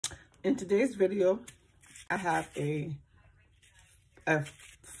In today's video, I have a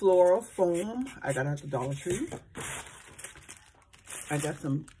floral foam I got at the Dollar Tree. I got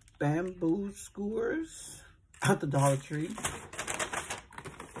some bamboo skewers at the Dollar Tree.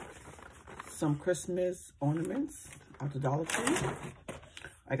 Some Christmas ornaments at the Dollar Tree.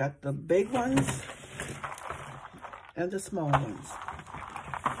 I got the big ones and the small ones.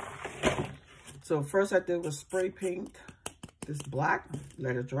 So first I did was spray paint this black,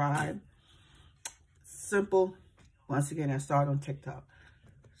 let it dry. Simple. Once again, I started on TikTok.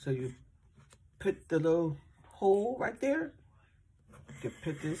 So you put the little hole right there. You can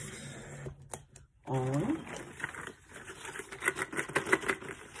put this on.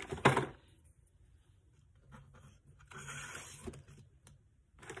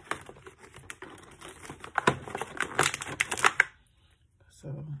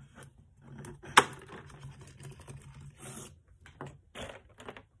 So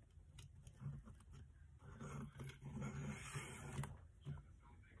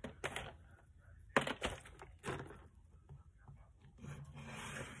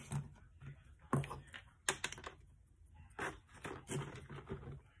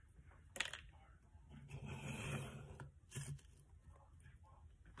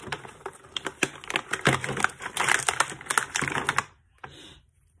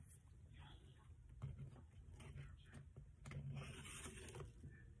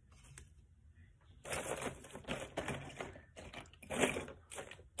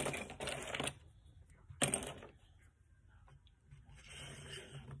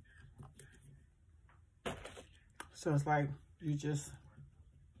So it's like you just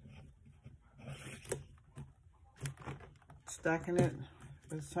stacking it,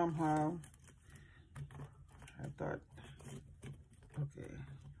 but somehow I thought, okay,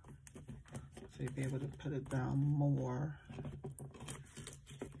 so you'll be able to put it down more.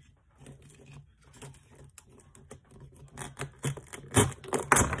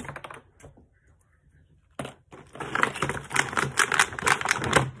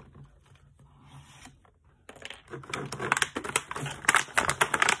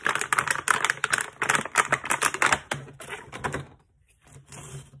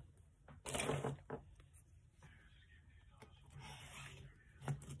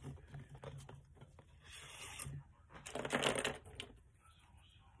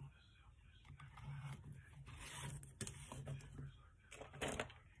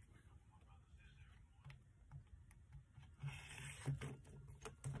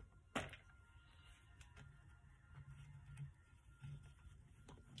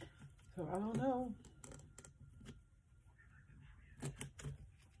 So I don't know.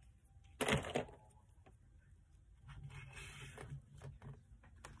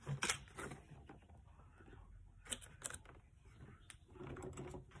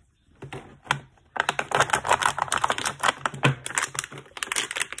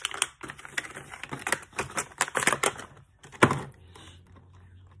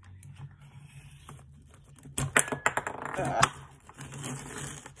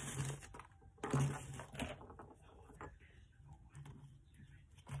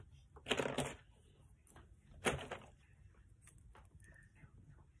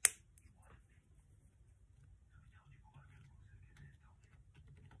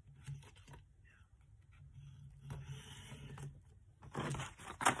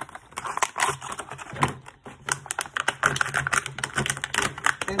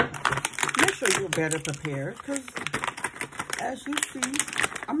 Make sure you're better prepared, because as you see,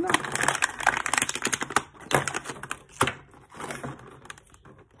 I'm not.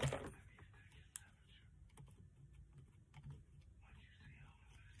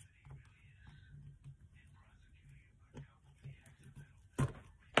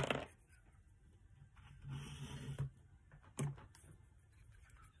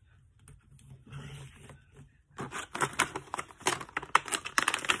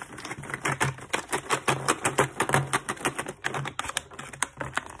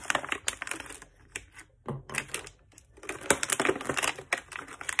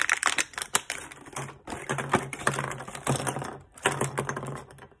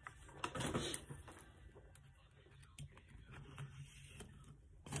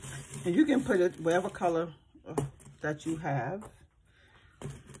 And you can put it whatever color that you have.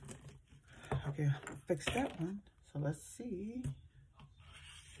 Okay, fix that one. So let's see.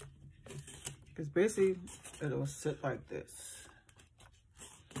 Because basically, it'll sit like this.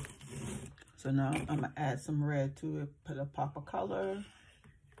 So now I'm going to add some red to it, put a pop of color.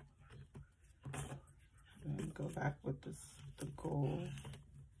 And go back with the gold.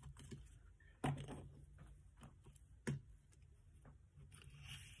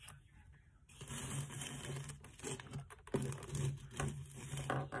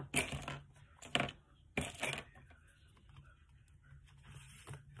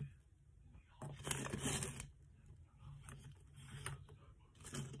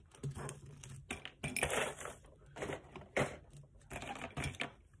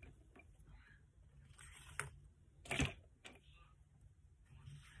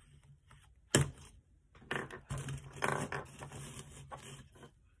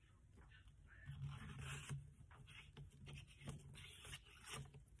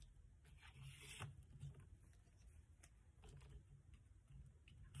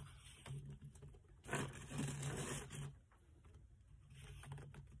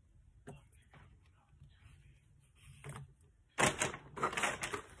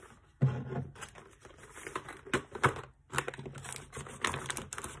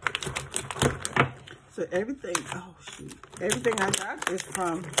 So everything, oh shoot, everything I got is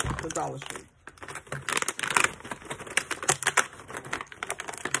from the Dollar Tree.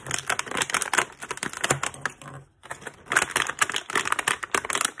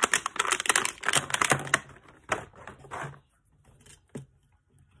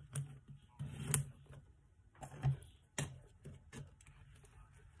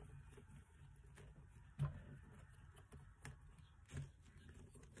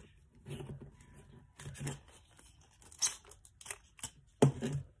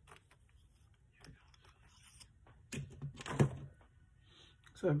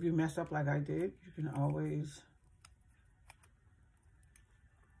 So if you mess up like I did, you can always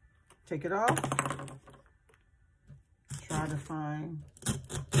take it off. Try to find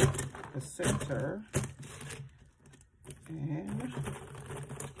the center and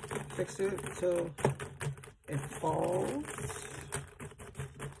fix it till it falls.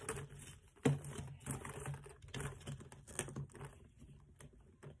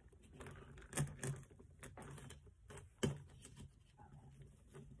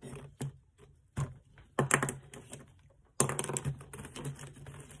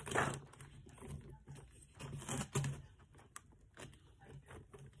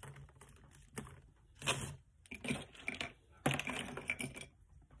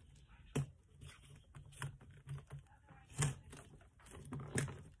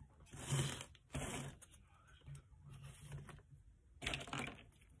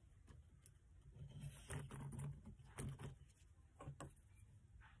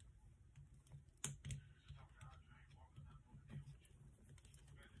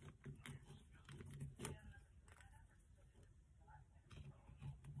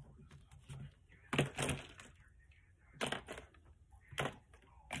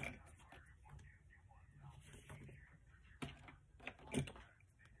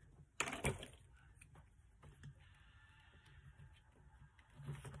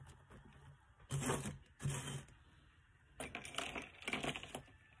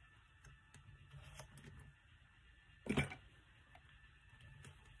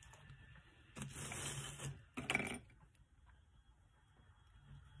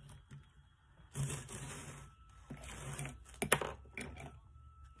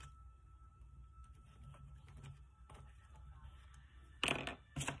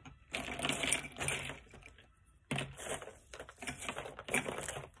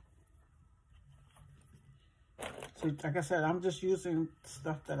 So like I said, I'm just using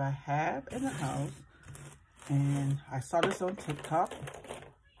stuff that I have in the house. And I saw this on TikTok.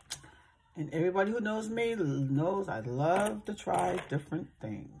 And everybody who knows me knows I love to try different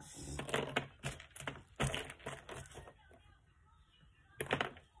things.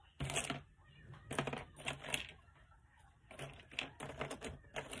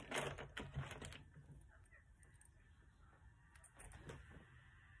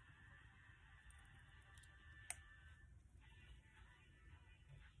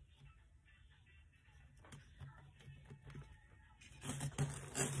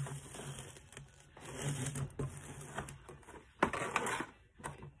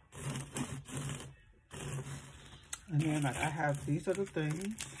 And then like I have these little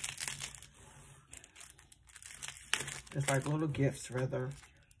things. It's like little gifts rather.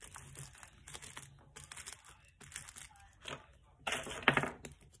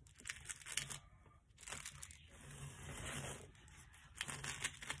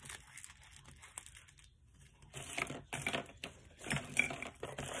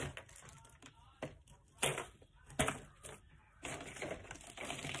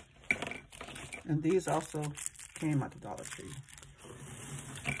 And these also came at the Dollar Tree.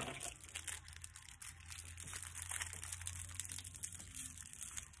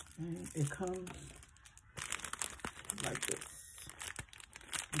 And it comes like this.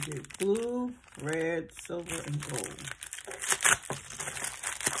 You get blue, red, silver, and gold.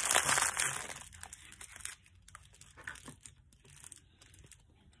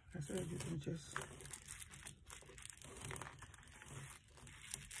 I said you can just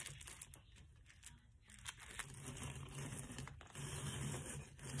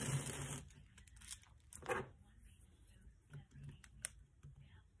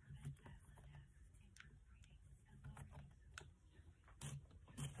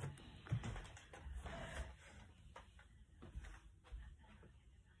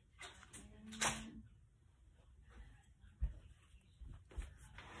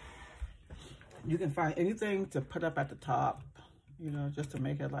you can find anything to put up at the top, you know, just to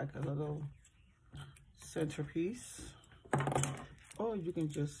make it like a little centerpiece. Or you can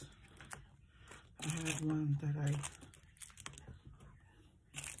just, I have one that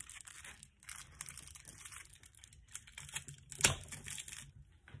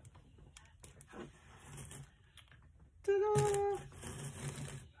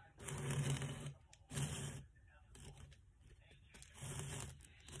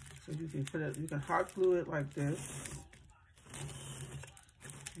you can put it, you can hot glue it like this.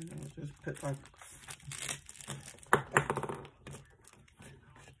 You know, just put like,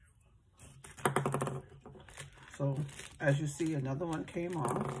 so as you see, another one came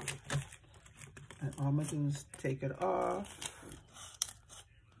off. And all I'm gonna do is take it off,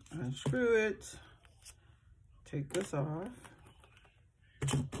 unscrew it, take this off.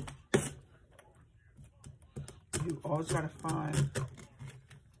 You always gotta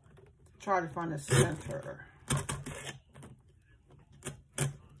try to find the center.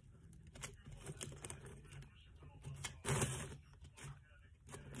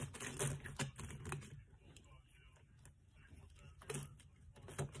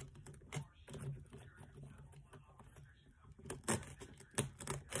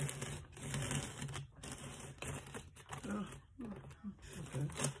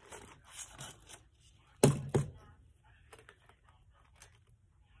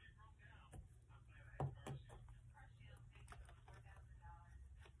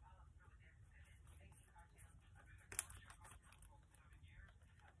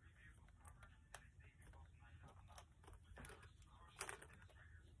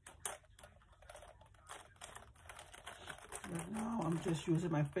 Right now, I'm just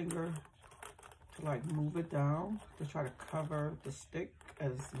using my finger to like move it down to try to cover the stick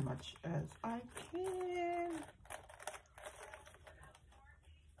as much as I can.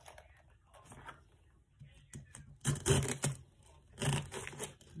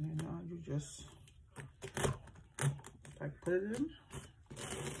 You know, you just like put it in.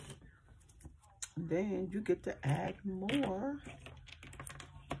 And then you get to add more.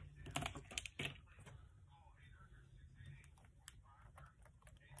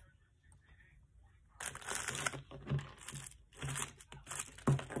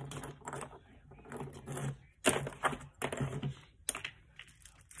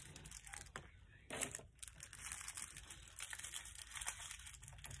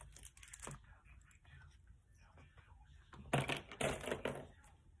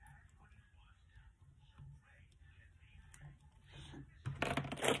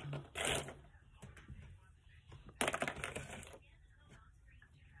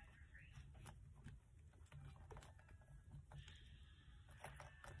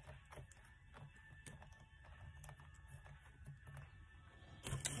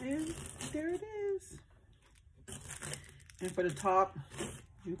 And there it is. And for the top,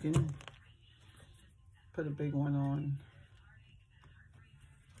 you can put a big one on.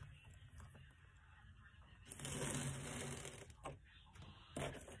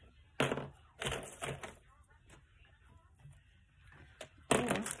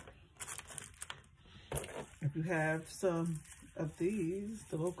 Or if you have some of these,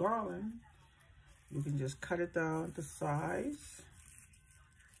 the little garland, you can just cut it down to size.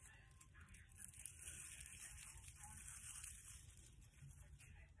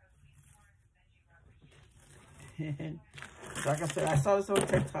 And like I said, I saw this on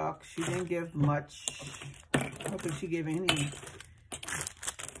TikTok. She didn't give much. I don't think she gave any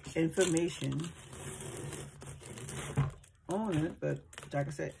information on it. But like I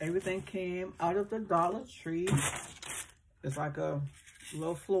said, everything came out of the Dollar Tree. It's like a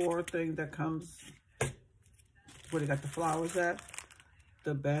little floor thing that comes where they got the flowers at.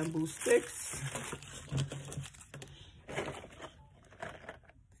 The bamboo sticks.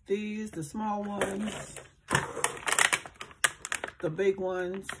 These, the small ones. The big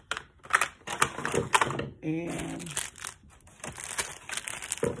ones, and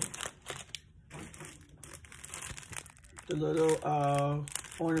the little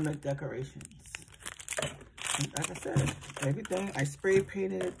ornament decorations. And like I said, everything, I spray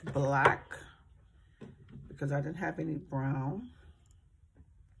painted it black because I didn't have any brown.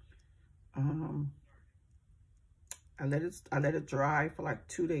 I let it dry for like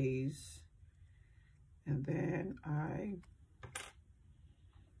 2 days, and then I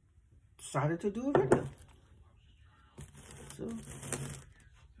started to do a video. So,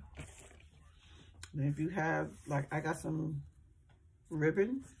 and if you have, like, I got some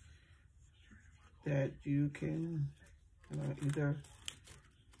ribbon that you can either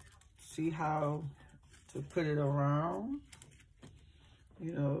see how to put it around.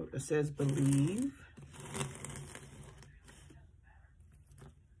 You know, it says believe.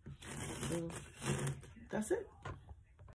 So that's it.